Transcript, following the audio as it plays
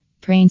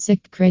Purane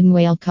Sikke Kharidne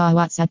Wale Ka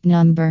WhatsApp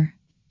number.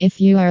 If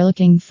you are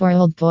looking for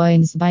old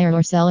coins, buyer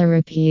or seller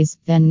rupees,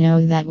 then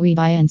know that we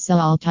buy and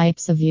sell all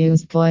types of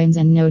used coins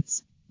and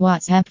notes.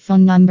 WhatsApp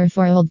phone number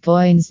for old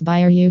coins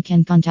buyer. You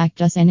can contact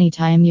us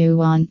anytime you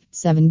want.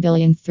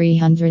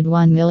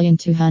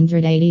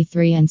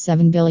 7,301,283 and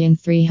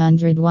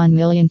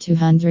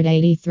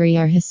 7,301,283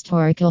 are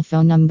historical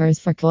phone numbers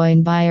for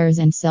coin buyers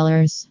and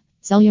sellers.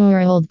 Sell your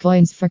old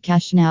coins for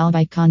cash now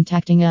by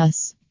contacting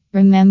us.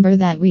 Remember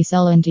that we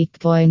sell antique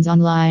coins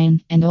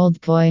online, and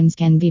old coins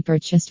can be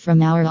purchased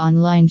from our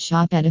online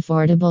shop at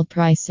affordable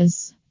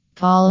prices.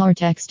 Call or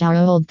text our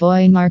old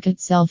coin market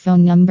cell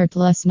phone number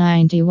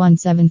 +91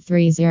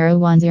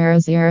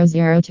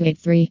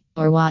 73010000283,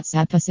 or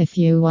WhatsApp us if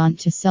you want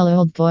to sell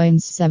old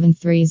coins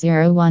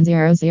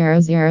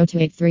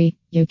 73010000283.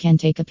 You can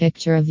take a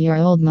picture of your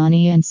old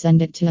money and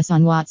send it to us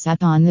on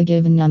WhatsApp on the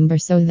given number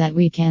so that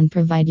we can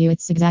provide you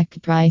its exact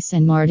price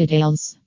and more details.